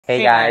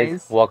Hey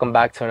guys, welcome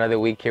back to another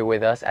week here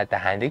with us at The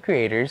Handed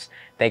Creators.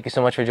 Thank you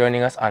so much for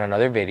joining us on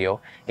another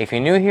video. If you're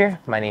new here,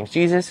 my name's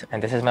Jesus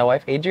and this is my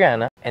wife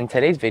Adriana. In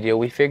today's video,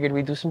 we figured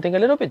we'd do something a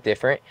little bit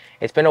different.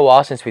 It's been a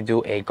while since we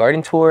do a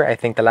garden tour. I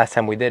think the last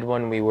time we did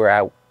one, we were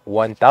at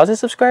 1,000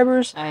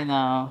 subscribers. I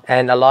know.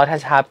 And a lot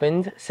has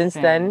happened since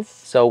then.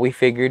 So we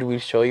figured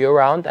we'd show you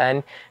around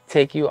and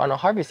take you on a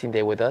harvesting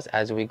day with us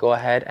as we go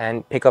ahead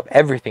and pick up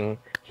everything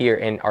here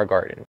in our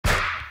garden.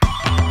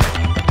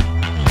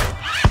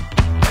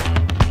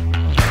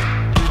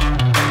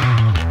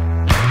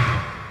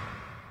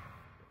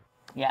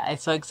 Yeah,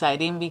 it's so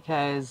exciting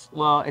because,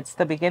 well, it's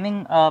the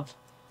beginning of,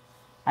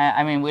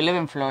 I mean, we live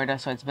in Florida,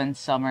 so it's been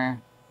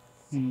summer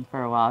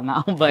for a while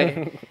now, but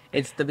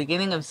it's the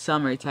beginning of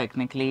summer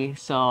technically.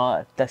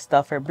 So the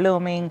stuff are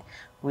blooming.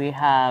 We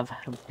have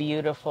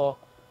beautiful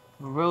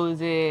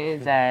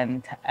roses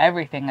and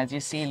everything, as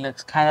you see,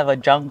 looks kind of a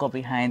jungle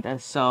behind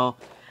us. So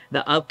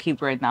the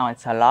upkeep right now,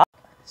 it's a lot.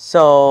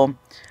 So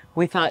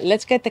we thought,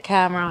 let's get the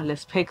camera,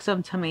 let's pick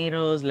some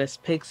tomatoes, let's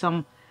pick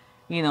some,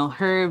 you know,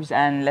 herbs,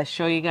 and let's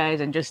show you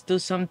guys and just do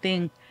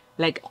something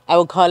like, I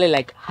would call it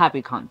like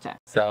happy content.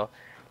 So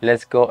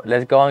let's go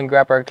and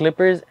grab our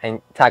clippers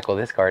and tackle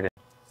this garden.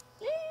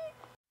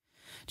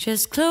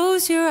 Just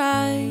close your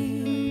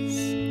eyes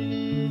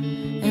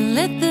and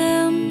let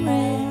them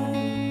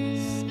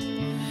rest.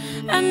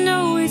 I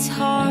know it's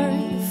hard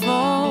to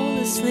fall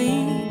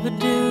asleep, but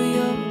do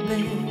your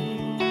best.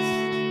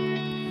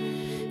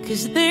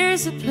 'Cause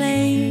there's a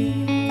place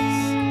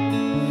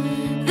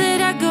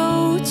that I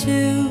go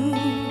to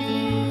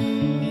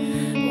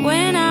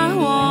when I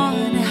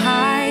want to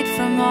hide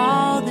from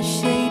all the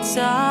shades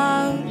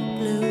of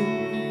blue.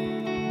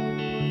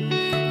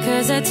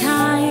 'Cause at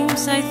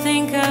times I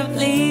think of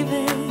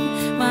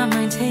leaving, my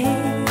mind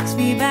takes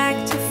me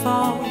back to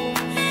fall,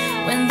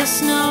 when the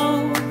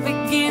snow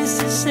begins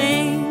to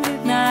sing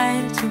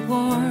goodnight to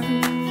warm.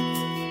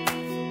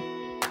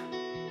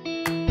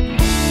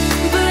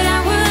 But I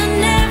will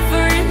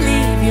never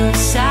leave your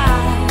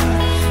side,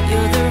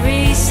 you're the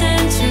reason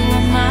to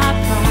all my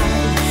pride.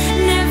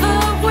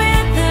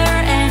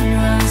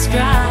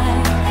 Dry,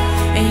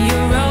 and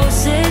your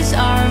roses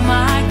are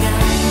my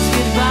guides.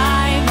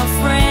 Goodbye, my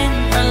friend,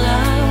 our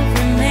love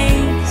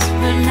remains,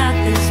 but not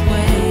this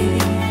way.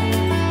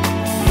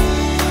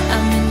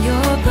 I'm in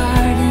your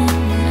garden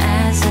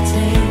as I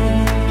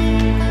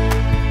take.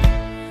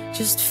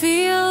 Just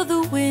feel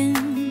the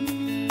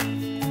wind.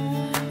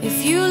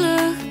 If you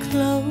look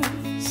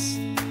close,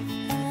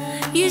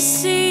 you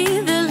see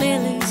the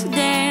lilies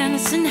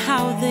dance and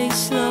how they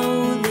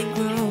slowly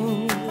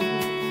grow.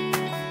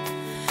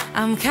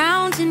 I'm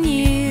counting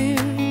years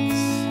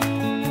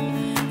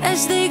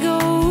as they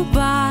go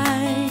by.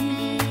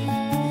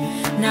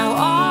 Now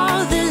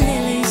all the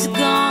lilies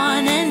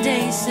gone and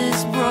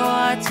daisies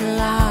brought to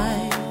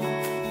life.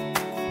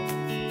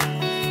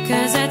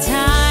 'Cause at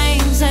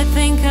times I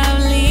think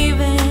of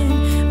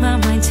leaving, my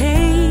mind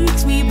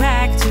takes me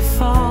back to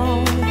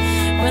fall,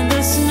 when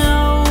the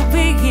snow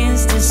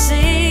begins to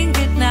sing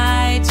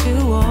goodnight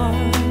to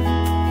warm.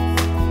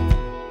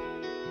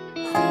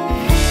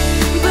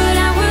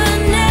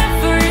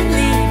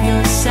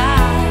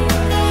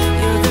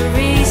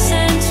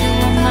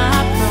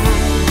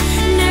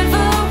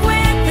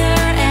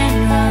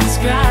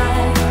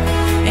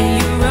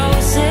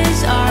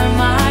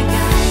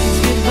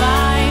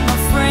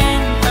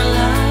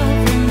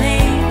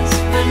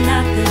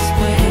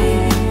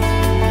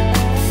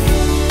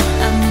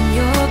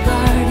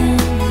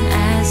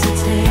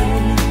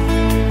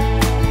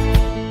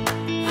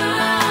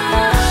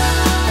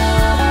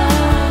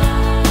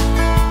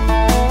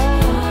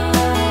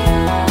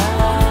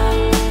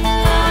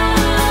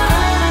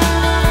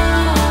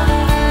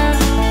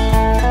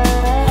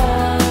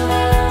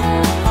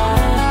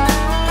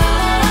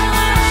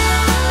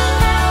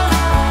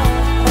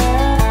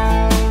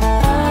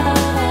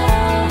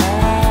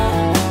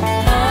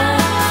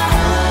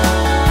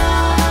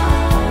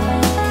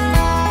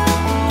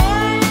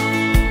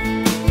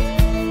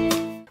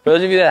 For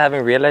those of you that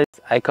haven't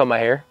realized, I cut my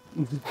hair.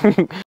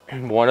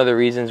 One of the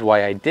reasons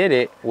why I did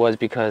it was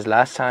because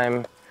last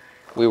time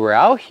we were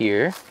out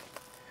here,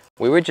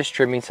 we were just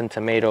trimming some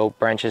tomato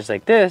branches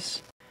like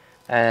this,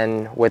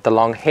 and with the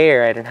long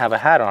hair, I didn't have a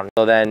hat on.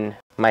 So then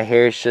my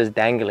hair is just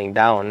dangling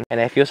down, and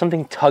I feel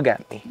something tug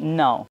at me.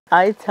 No,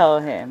 I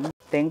tell him,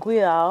 ten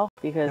cuidado,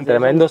 because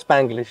Tremendo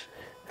Spanglish.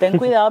 ten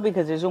cuidado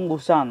because there's un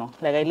gusano.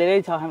 Like, I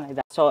literally tell him like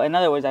that. So in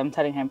other words, I'm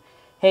telling him,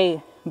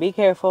 hey, be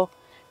careful,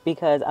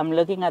 because I'm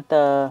looking at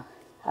the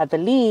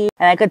leaf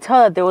and I could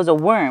tell that there was a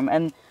worm,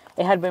 and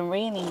it had been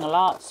raining a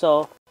lot,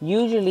 so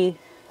usually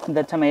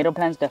the tomato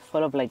plants get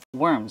full of like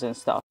worms and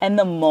stuff. And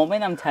the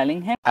moment I'm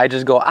telling him, I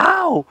just go,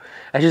 ow!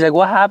 And she's like,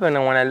 what happened?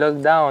 And when I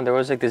looked down, there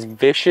was like this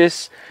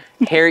vicious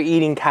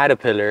hair-eating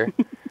caterpillar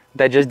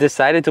that just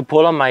decided to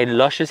pull on my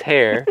luscious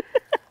hair.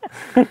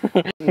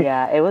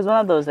 Yeah, it was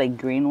one of those like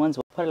green ones.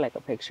 We'll put like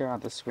a picture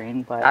on the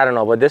screen, but I don't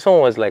know, but this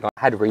one was like,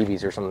 had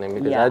rabies or something,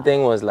 because that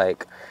thing was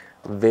like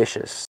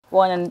vicious.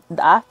 Well, and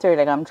after,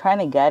 like, I'm trying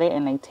to get it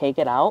and like take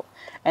it out,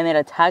 and it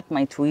attacked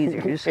my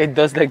tweezers. It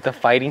does like the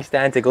fighting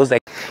stance. It goes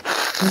like.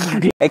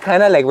 It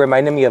kind of like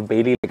reminded me of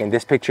Bailey, like in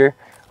this picture,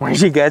 when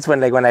she gets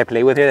when I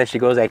play with her, that she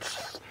goes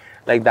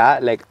like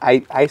that. Like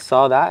I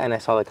saw that, and I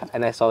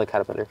saw the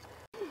caterpillar.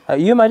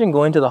 You imagine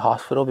going to the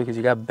hospital because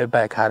you got bit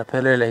by a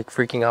caterpillar, like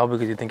freaking out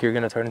because you think you're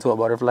gonna turn into a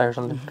butterfly or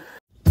something.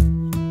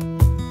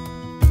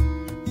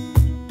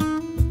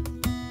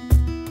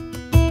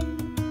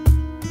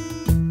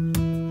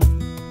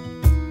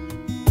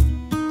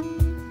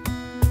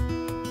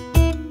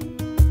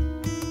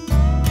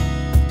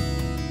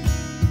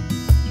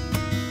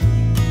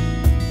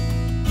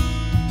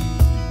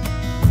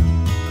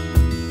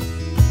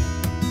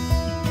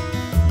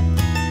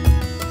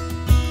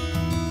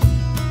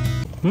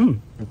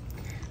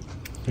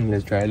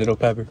 Let's try a little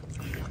pepper.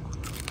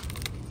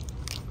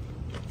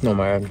 Oh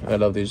my god, I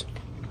love these.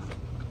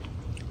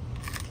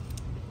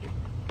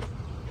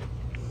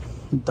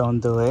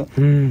 Don't do it.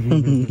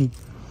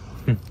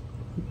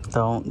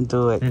 Don't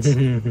do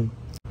it.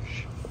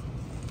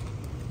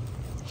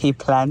 He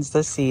plants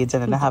the seeds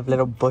and then I have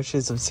little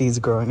bushes of seeds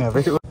growing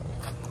everywhere.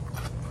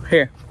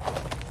 Here.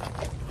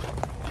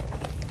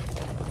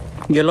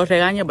 Yo lo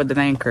regaño, but then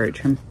I encourage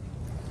him.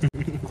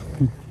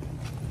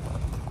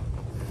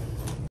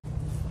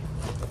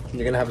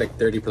 You're gonna have like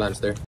 30 plants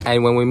there.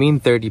 And when we mean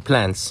 30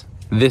 plants,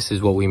 this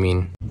is what we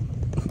mean.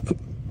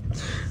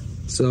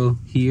 So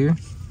here,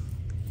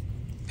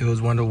 it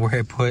was one of where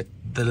I put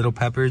the little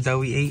peppers that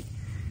we ate.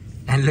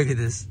 And look at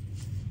this.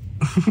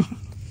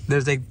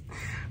 There's like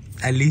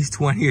at least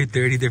 20 or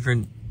 30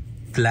 different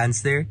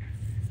plants there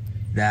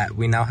that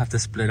we now have to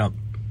split up,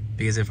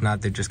 because if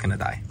not, they're just gonna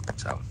die.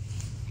 So.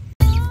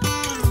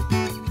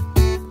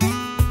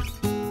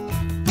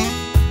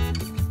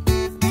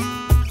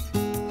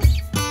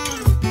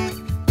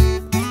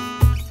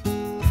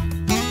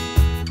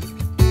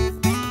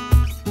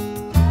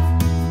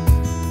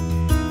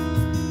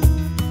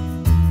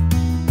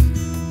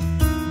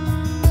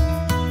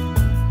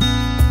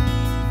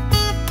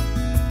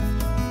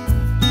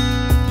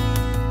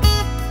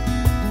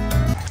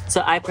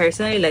 So I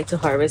personally like to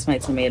harvest my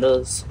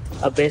tomatoes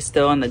a bit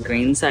still on the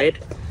green side.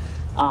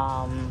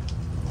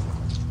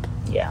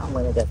 Yeah, I'm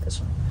gonna get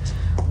this one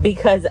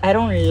because I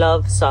don't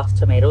love soft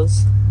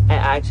tomatoes. I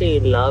actually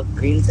love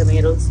green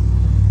tomatoes.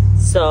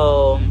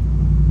 So,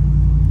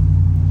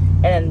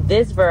 and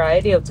this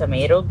variety of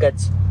tomato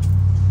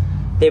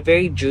they're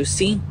very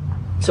juicy.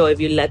 So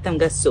if you let them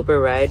get super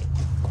red,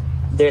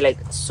 they're like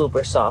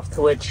super soft,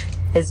 which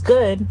is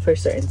good for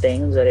certain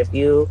things. But if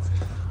you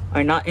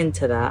are not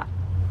into that,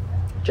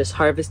 just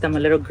harvest them a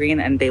little green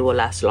and they will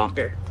last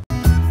longer.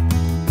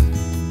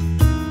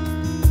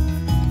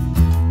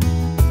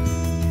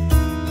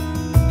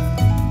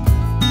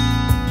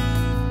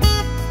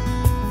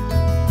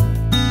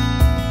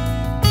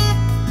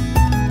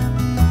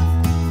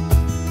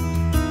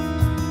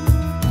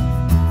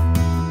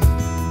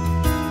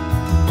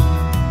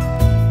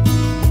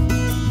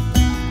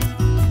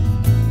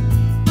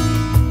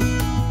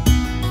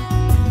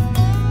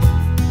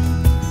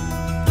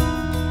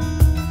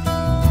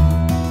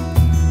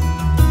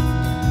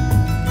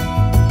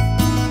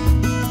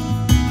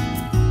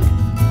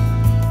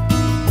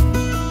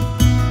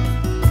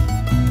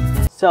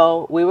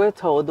 So we were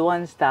told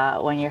once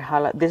that when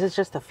your this is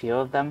just a few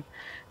of them,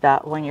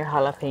 that when your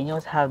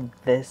jalapenos have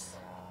this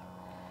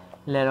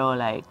little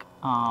like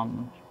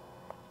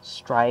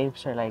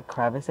stripes or like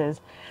crevices,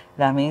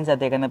 that means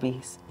that they're gonna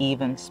be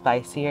even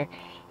spicier.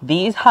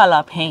 These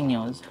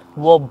jalapenos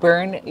will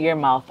burn your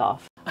mouth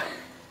off.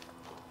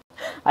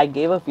 I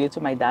gave a few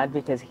to my dad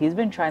because he's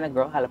been trying to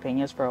grow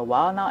jalapenos for a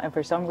while now, and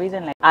for some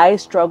reason, like, I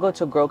struggle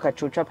to grow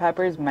cachucha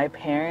peppers. My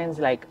parents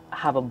like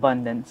have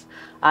abundance.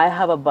 I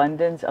have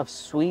abundance of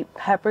sweet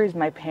peppers.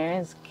 My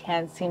parents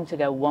can't seem to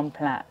get one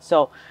plant.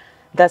 So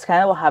that's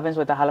kind of what happens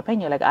with the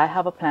jalapeno. Like, I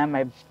have a plant,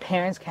 my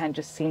parents can't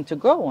just seem to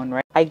grow one,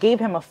 right? I gave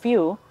him a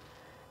few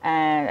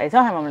and I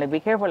tell him, I'm like, be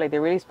careful, like,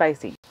 they're really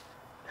spicy.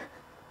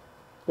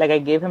 Like, I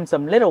gave him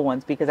some little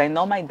ones because I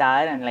know my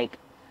dad, and like,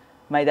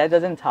 my dad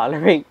doesn't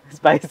tolerate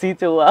spicy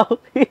too well.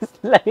 He's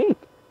like,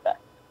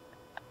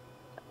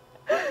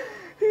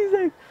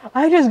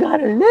 I just got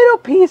a little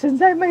piece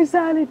inside my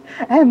salad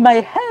and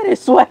my head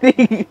is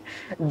sweating.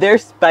 They're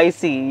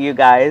spicy, you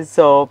guys.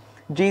 So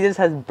Jesus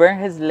has burnt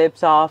his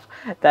lips off,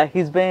 that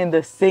he's been in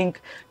the sink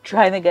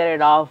trying to get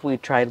it off. We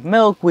tried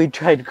milk, we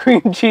tried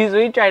cream cheese,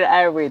 we tried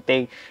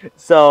everything.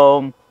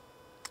 So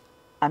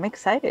I'm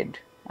excited.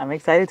 I'm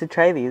excited to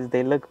try these.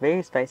 They look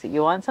very spicy.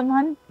 You want some,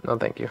 honey? No,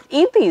 thank you.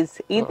 Eat these.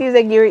 Eat these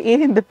like you were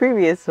eating the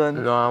previous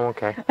one. No, I'm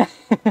okay.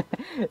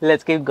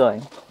 Let's keep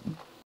going.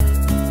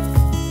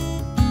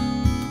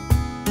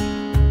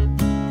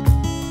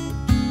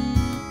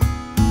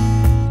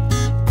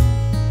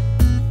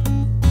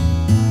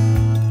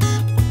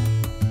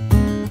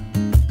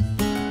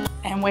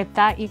 And And with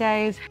that, you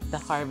guys, the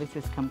harvest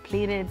is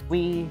completed.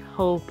 We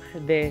hope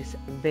this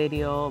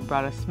video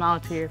brought a smile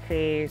to your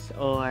face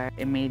or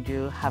it made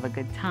you have a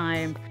good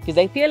time, because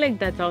I feel like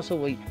that's also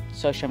what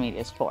social media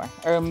is for,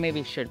 or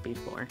maybe should be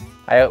for.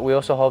 We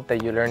also hope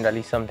that you learned at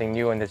least something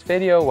new in this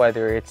video,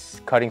 whether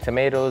it's cutting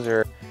tomatoes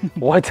or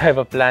what type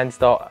of plants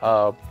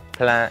to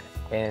plant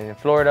in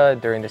Florida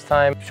during this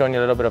time. Showing you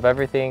a little bit of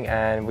everything,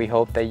 and we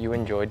hope that you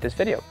enjoyed this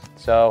video.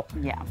 So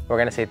yeah, we're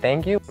gonna say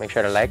thank you. Make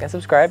sure to like and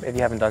subscribe if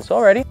you haven't done so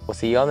already. We'll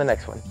see you on the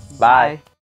next one. Bye.